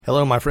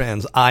Hello, my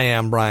friends. I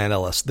am Brian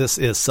Ellis. This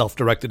is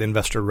Self-Directed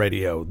Investor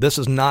Radio. This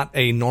is not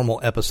a normal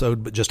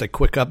episode, but just a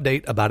quick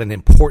update about an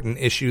important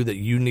issue that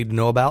you need to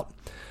know about.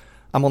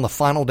 I'm on the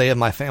final day of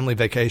my family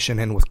vacation,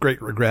 and with great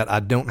regret,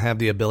 I don't have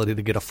the ability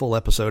to get a full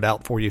episode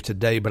out for you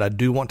today, but I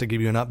do want to give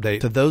you an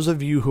update. To those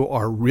of you who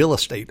are real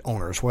estate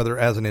owners, whether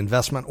as an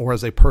investment or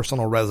as a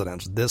personal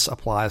residence, this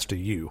applies to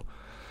you.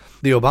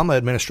 The Obama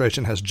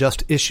administration has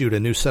just issued a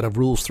new set of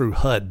rules through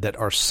HUD that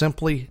are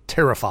simply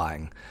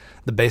terrifying.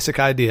 The basic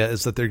idea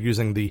is that they're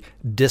using the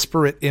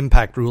disparate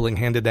impact ruling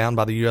handed down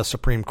by the U.S.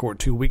 Supreme Court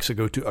 2 weeks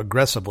ago to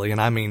aggressively, and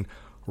I mean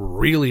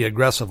really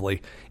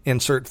aggressively,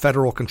 insert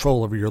federal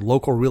control over your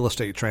local real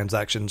estate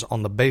transactions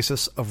on the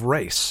basis of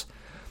race.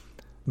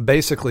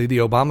 Basically, the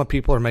Obama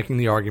people are making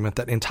the argument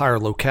that entire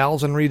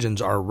locales and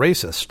regions are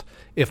racist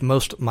if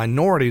most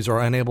minorities are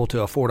unable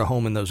to afford a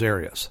home in those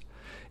areas.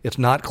 It's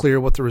not clear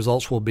what the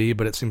results will be,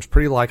 but it seems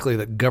pretty likely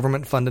that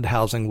government-funded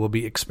housing will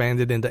be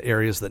expanded into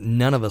areas that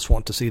none of us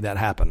want to see that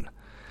happen.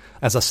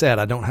 As I said,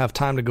 I don't have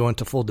time to go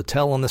into full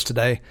detail on this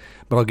today,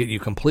 but I'll get you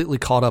completely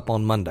caught up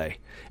on Monday.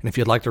 And if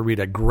you'd like to read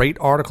a great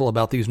article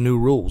about these new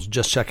rules,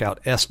 just check out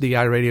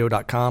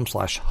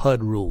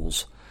sdiradio.com/HUD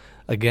rules.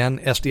 Again,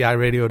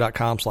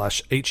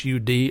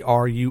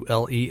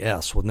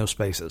 sdiradio.com/HUDRULES with no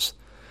spaces.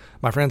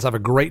 My friends, have a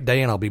great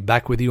day, and I'll be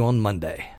back with you on Monday.